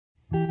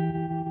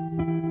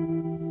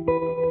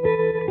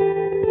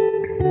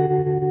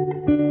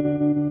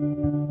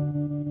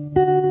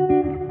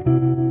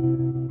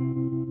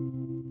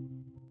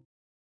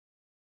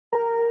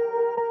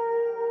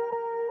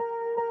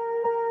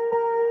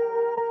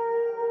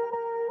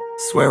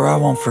Swear I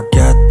won't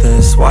forget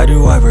this, why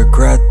do I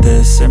regret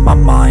this? In my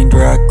mind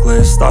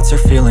reckless, thoughts are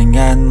feeling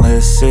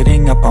endless.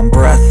 Sitting up I'm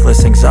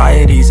breathless,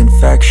 anxiety's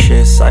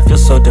infectious. I feel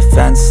so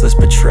defenseless,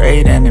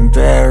 betrayed and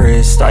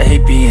embarrassed. I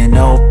hate being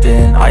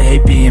open, I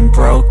hate being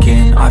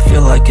broken. I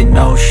feel like an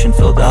ocean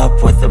filled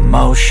up with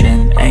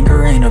emotion.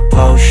 Anger ain't a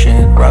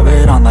potion, rub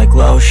it on like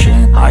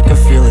lotion. I can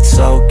feel it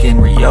soaking,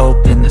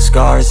 reopen, the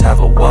scars have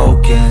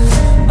awoken.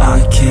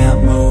 I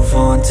can't move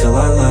on till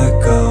I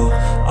let go.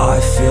 I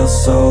feel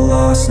so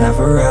lost,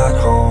 never at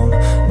home.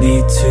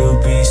 Need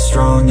to be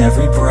strong,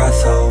 every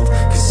breath hold.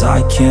 Cause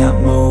I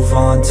can't move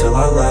on till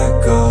I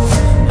let go.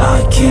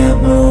 I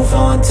can't move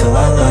on till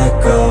I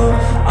let go.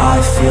 I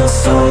feel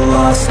so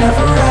lost,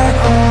 never at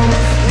home.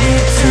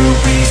 Need to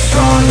be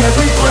strong,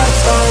 every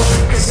breath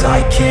hold. Cause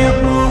I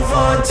can't move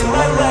on till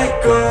I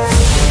let go.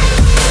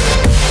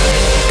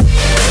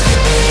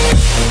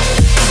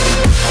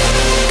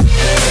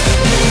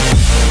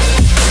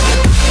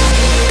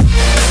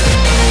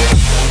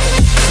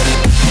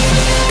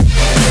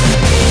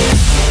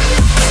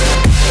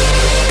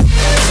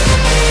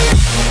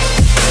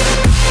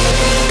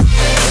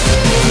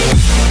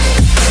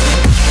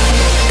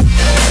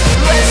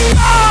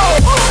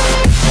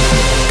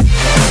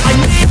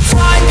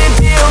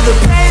 The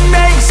pain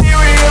makes it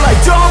real, I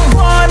don't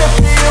wanna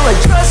feel, I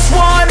just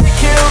wanna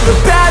kill the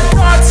bad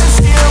thoughts and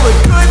steal a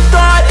good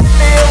thought and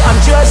feel. I'm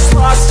just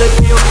lost, I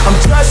feel, I'm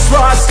just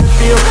lost, I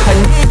feel. I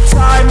need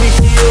time to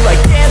heal, I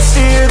can't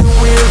steer the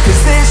wheel.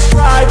 Cause this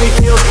drive it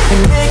kills,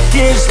 and it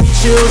gives me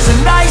chills. A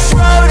nice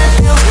road it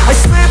feels, I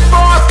slip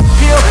off the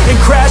peel and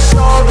crash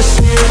all the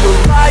steel.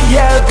 Will I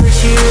ever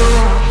heal?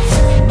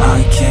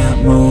 I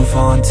can't move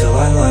on till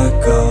I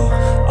let go.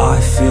 I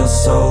feel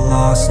so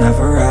lost,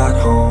 never at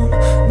home.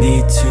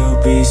 Need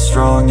to be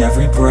strong,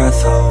 every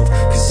breath hold.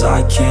 Cause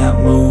I can't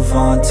move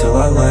on till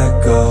I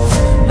let go.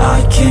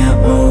 I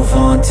can't move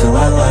on till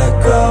I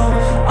let go.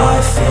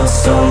 I feel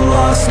so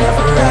lost,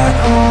 never at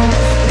home.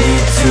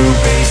 Need to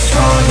be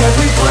strong,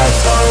 every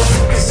breath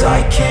hold. Cause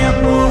I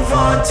can't move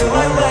on till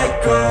I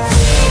let go.